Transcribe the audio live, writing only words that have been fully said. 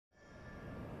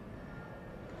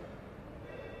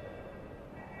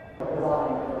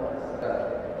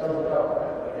Me.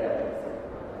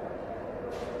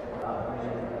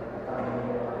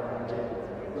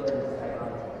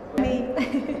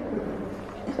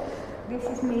 This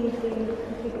is me being a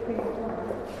complete creative.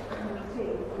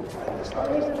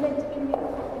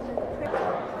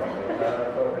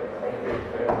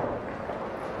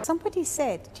 Somebody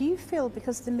said, do you feel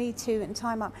because of the Me Too and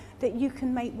Time Up that you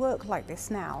can make work like this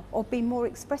now or be more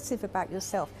expressive about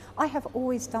yourself? I have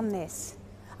always done this.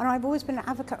 And I've always been an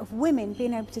advocate of women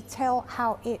being able to tell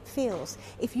how it feels.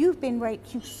 If you've been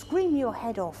raped, you scream your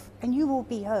head off and you will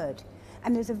be heard.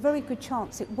 And there's a very good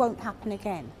chance it won't happen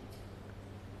again.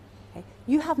 Okay?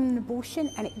 You have an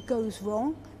abortion and it goes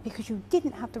wrong because you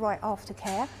didn't have the right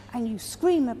aftercare and you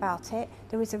scream about it,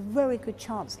 there is a very good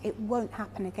chance it won't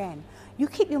happen again. You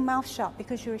keep your mouth shut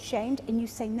because you're ashamed and you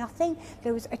say nothing,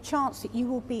 there is a chance that you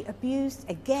will be abused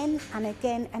again and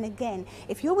again and again.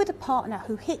 If you're with a partner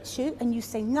who hits you and you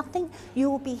say nothing, you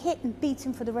will be hit and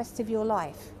beaten for the rest of your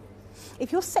life.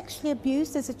 If you're sexually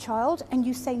abused as a child and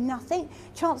you say nothing,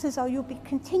 chances are you'll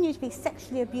continue to be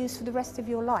sexually abused for the rest of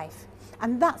your life.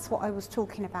 And that's what I was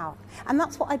talking about. And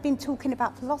that's what I've been talking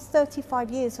about for the last 35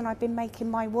 years when I've been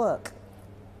making my work.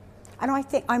 And I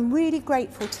think I'm really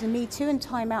grateful to the Me Too and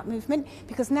Time Out movement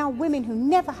because now women who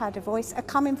never had a voice are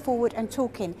coming forward and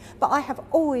talking. But I have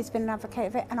always been an advocate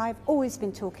of it and I've always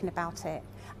been talking about it.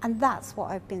 And that's what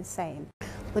I've been saying.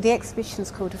 Well, the exhibition's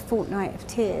called A Fortnight of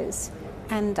Tears.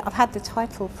 And I've had the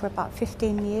title for about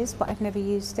 15 years, but I've never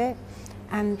used it.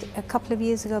 And a couple of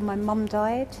years ago, my mum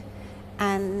died.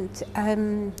 And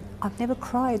I've never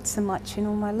cried so much in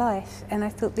all my life. And I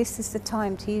thought this is the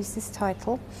time to use this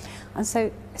title. And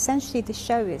so essentially the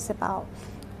show is about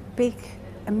big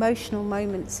emotional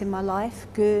moments in my life,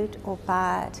 good or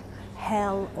bad,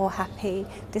 hell or happy,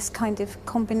 this kind of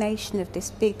combination of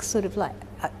this big sort of like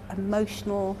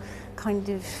emotional kind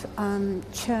of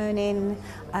churning,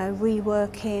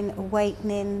 reworking,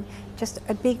 awakening, just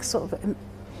a big sort of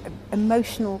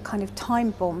emotional kind of time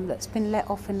bomb that's been let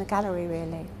off in the gallery,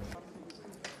 really.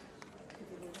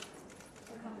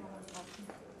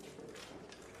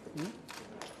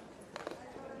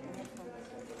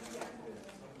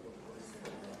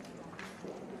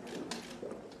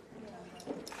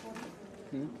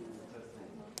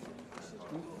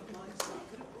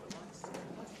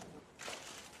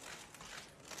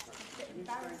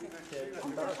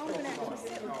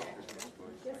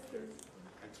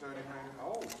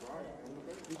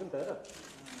 Even better.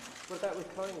 What about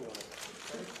reclining on it?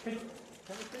 Can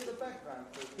we see the background?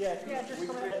 Yeah, just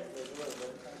for that.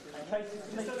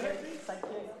 Thank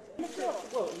you.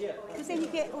 Well, yeah. Because then you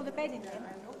get all the bedding there.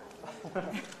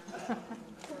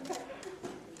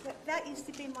 That used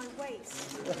to be my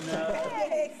waist. No.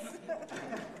 Yes.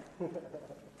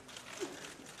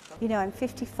 You know, I'm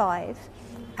 55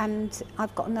 and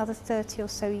I've got another 30 or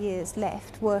so years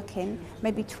left working,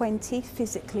 maybe 20,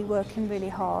 physically working really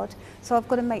hard. So I've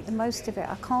got to make the most of it.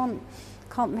 I can't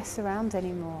mess around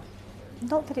anymore.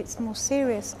 Not that it's more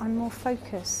serious, I'm more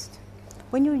focused.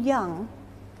 When you're young,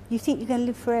 you think you're going to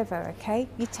live forever, okay?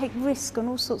 You take risk on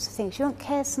all sorts of things. You don't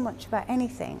care so much about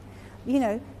anything. You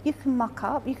know, you can muck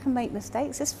up, you can make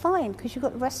mistakes, it's fine because you've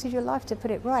got the rest of your life to put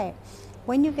it right.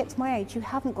 When you get to my age, you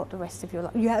haven't got the rest of your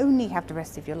life. You only have the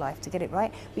rest of your life to get it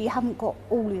right, but you haven't got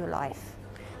all your life.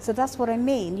 So that's what I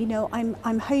mean. You know,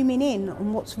 I'm homing in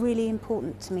on what's really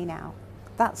important to me now.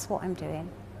 That's what I'm doing.